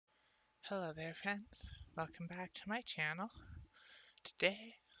Hello there, friends. Welcome back to my channel.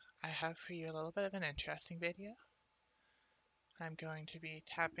 Today, I have for you a little bit of an interesting video. I'm going to be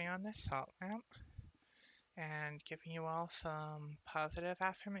tapping on this salt lamp and giving you all some positive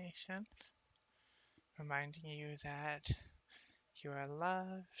affirmations, reminding you that you are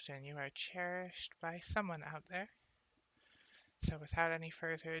loved and you are cherished by someone out there. So without any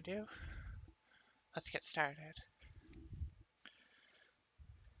further ado, let's get started.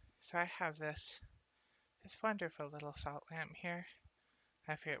 So I have this wonderful little salt lamp here.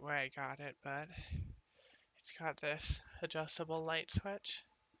 I forget where I got it, but it's got this adjustable light switch.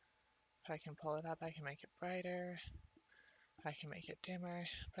 If I can pull it up, I can make it brighter, I can make it dimmer,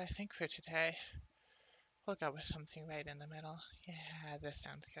 but I think for today, we'll go with something right in the middle. Yeah, this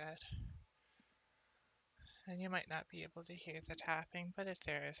sounds good. And you might not be able to hear the tapping, but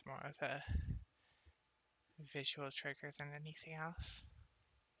there is more of a visual trigger than anything else.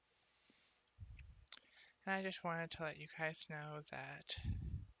 And I just wanted to let you guys know that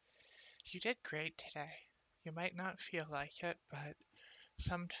you did great today. You might not feel like it, but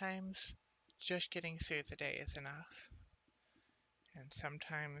sometimes just getting through the day is enough. And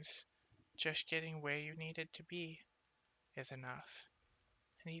sometimes just getting where you needed to be is enough.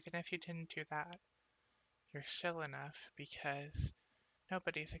 And even if you didn't do that, you're still enough because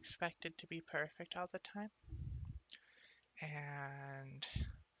nobody's expected to be perfect all the time. And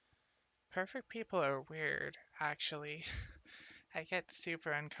perfect people are weird, actually. I get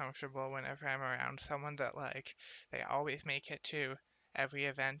super uncomfortable whenever I'm around someone that, they always make it to every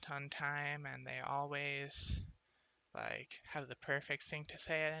event on time and they always, have the perfect thing to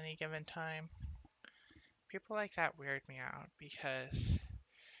say at any given time. People like that weird me out because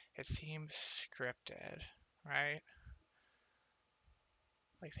it seems scripted, right?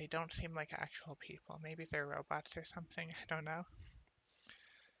 Like, they don't seem like actual people. Maybe they're robots or something, I don't know.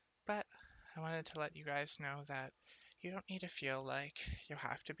 But I wanted to let you guys know that you don't need to feel like you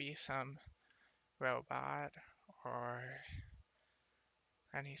have to be some robot or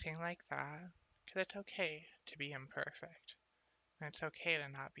anything like that, because it's okay to be imperfect, and it's okay to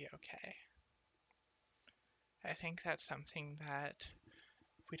not be okay. I think that's something that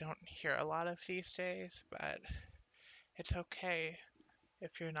we don't hear a lot of these days, but it's okay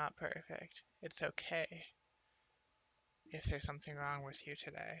if you're not perfect. It's okay if there's something wrong with you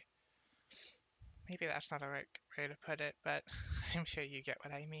today. Maybe that's not a right way to put it, but I'm sure you get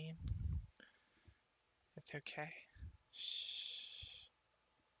what I mean. It's okay. Shh.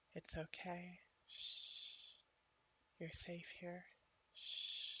 It's okay. Shh. You're safe here.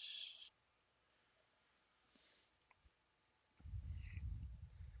 Shh.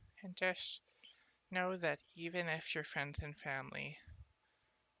 And just know that even if your friends and family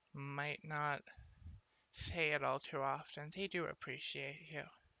might not say it all too often, they do appreciate you.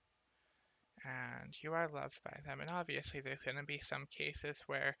 And you are loved by them. And obviously, there's going to be some cases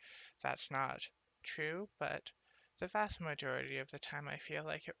where that's not true, but the vast majority of the time, I feel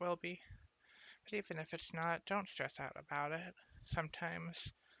like it will be. But even if it's not, don't stress out about it.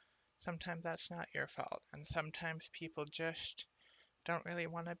 Sometimes that's not your fault, and sometimes people just don't really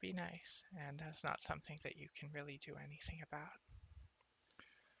want to be nice, and that's not something that you can really do anything about.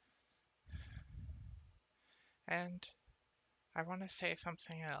 And I want to say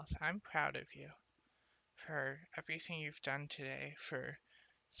something else. I'm proud of you for everything you've done today, for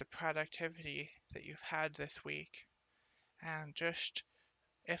the productivity that you've had this week, and just,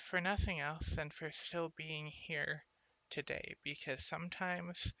 if for nothing else, then for still being here today, because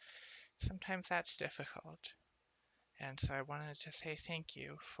sometimes that's difficult. And so I wanted to say thank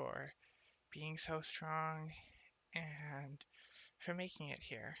you for being so strong and for making it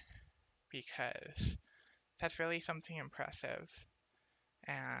here, because that's really something impressive,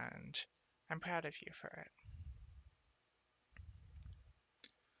 and I'm proud of you for it.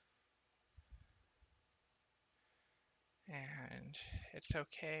 And it's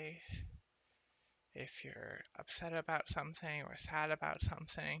okay if you're upset about something or sad about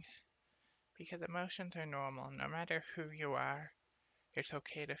something, because emotions are normal. No matter who you are, it's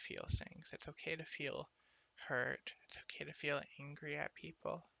okay to feel things. It's okay to feel hurt. It's okay to feel angry at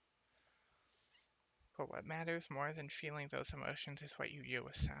people. But what matters more than feeling those emotions is what you do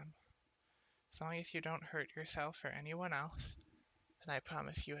with them. As long as you don't hurt yourself or anyone else, then I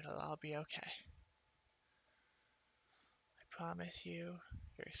promise you it'll all be okay. I promise you,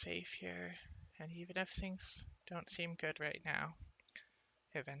 you're safe here, and even if things don't seem good right now,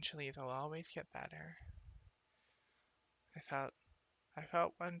 eventually they'll always get better. I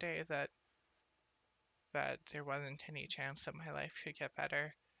felt one day that there wasn't any chance that my life could get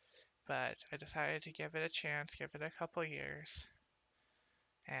better, but I decided to give it a chance, give it a couple years,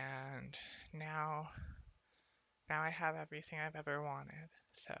 and and now I have everything I've ever wanted.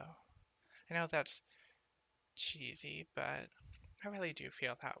 So I know that's cheesy, but I really do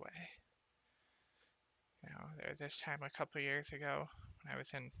feel that way. There was this time a couple years ago when I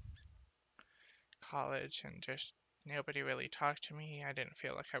was in college and just nobody really talked to me. I didn't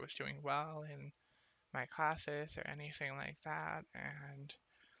feel like I was doing well in my classes or anything like that, and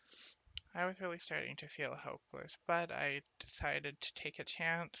I was really starting to feel hopeless. But I decided to take a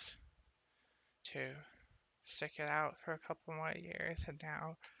chance to stick it out for a couple more years, and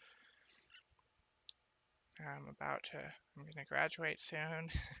now I'm gonna graduate soon.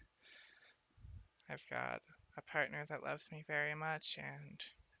 I've got a partner that loves me very much and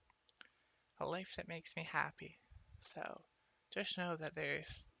a life that makes me happy. So just know that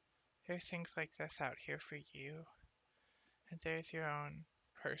there's things like this out here for you, and there's your own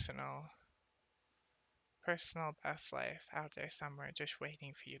personal best life out there somewhere just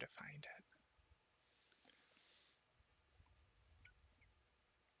waiting for you to find it.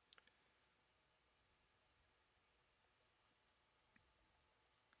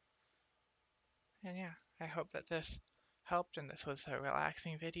 And yeah, I hope that this helped and this was a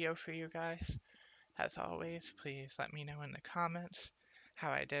relaxing video for you guys. As always, please let me know in the comments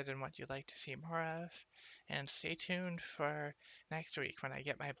how I did and what you'd like to see more of. And stay tuned for next week when I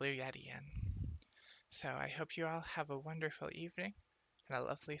get my Blue Yeti in. So I hope you all have a wonderful evening and a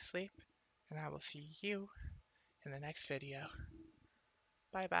lovely sleep, and I will see you in the next video.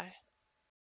 Bye bye.